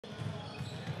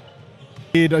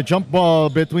A jump ball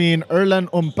between Erlan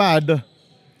Umpad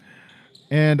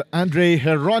and Andre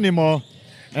Geronimo.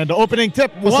 And the opening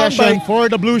tip possession for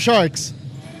the Blue Sharks.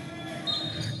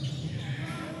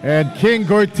 And Chris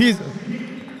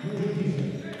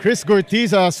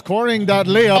Gurtiza scoring that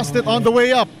layup. Lost it on the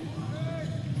way up.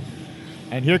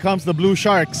 And here comes the Blue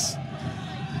Sharks.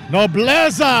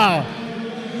 Nobleza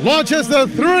launches the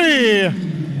three.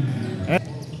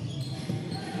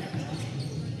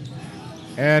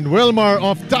 And Wilmar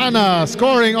of Tana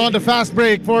scoring on the fast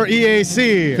break for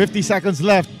EAC. 50 seconds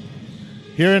left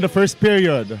here in the first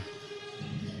period.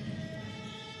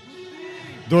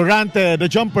 Durante, the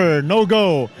jumper, no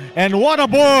go. And what a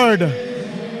board!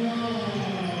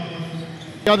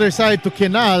 The other side to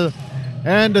Kinal.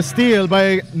 And the steal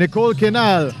by Nicole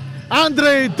Kinal.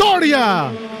 Andre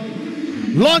Doria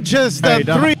launches the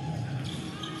three.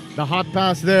 The hot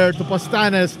pass there to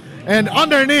Postanes. And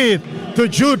underneath to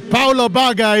Jude Paulo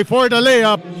Bagay for the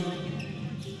layup.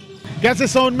 Gets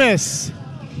his own miss.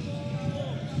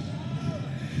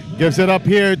 Gives it up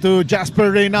here to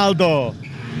Jasper Reynaldo.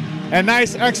 A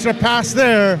nice extra pass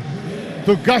there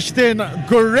to Gustin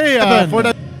Gurea for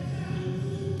the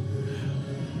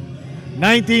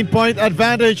 19-point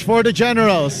advantage for the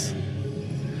Generals.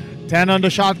 10 on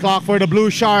the shot clock for the Blue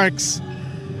Sharks.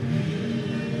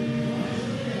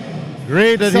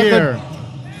 Rated here.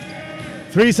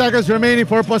 3 seconds remaining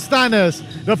for Postanes.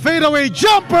 The fadeaway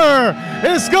jumper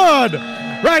is good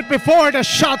right before the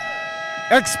shot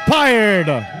expired.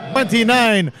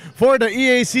 29 for the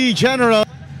EAC Generals.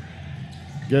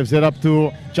 Gives it up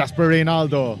to Jasper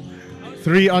Reynaldo.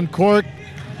 3 uncorked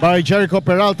by Jericho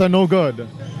Peralta, no good.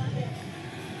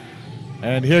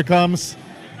 And here comes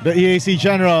the EAC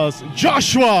Generals.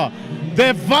 Joshua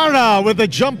Devara with the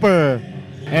jumper.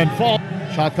 And fall.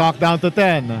 Shot clock down to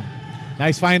 10.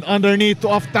 Nice find underneath to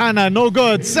Oftana, no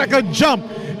good. Second jump,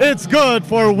 it's good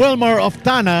for Wilmar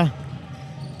Oftana.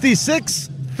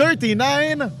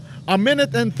 36-39, a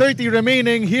minute and 30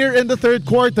 remaining here in the third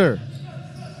quarter.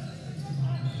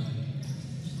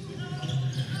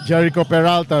 Jericho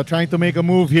Peralta trying to make a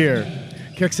move here.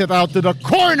 Kicks it out to the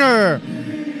corner.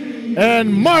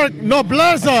 And Mark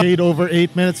Nobleza. Shade over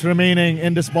 8 minutes remaining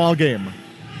in this ball game.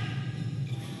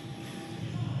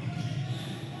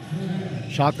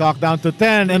 Shot clock down to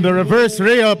 10, and the reverse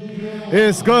layup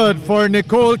is good for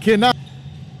Nicole Kinal.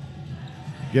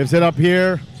 Gives it up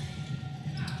here.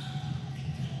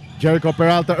 Jericho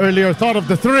Peralta earlier thought of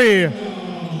the three.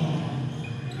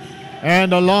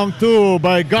 And a long two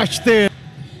by Gustin.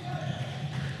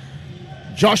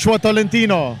 Joshua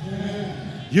Tolentino.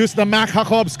 Use the Mac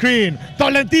Jacob screen.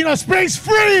 Tolentino springs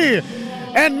free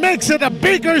and makes it a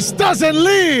Baker's dozen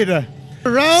lead.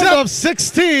 Round of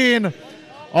 16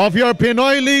 of your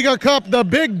Pinoy Liga Cup, the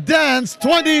Big Dance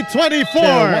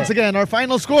 2024. Once again, our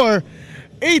final score,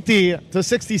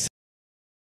 80-67.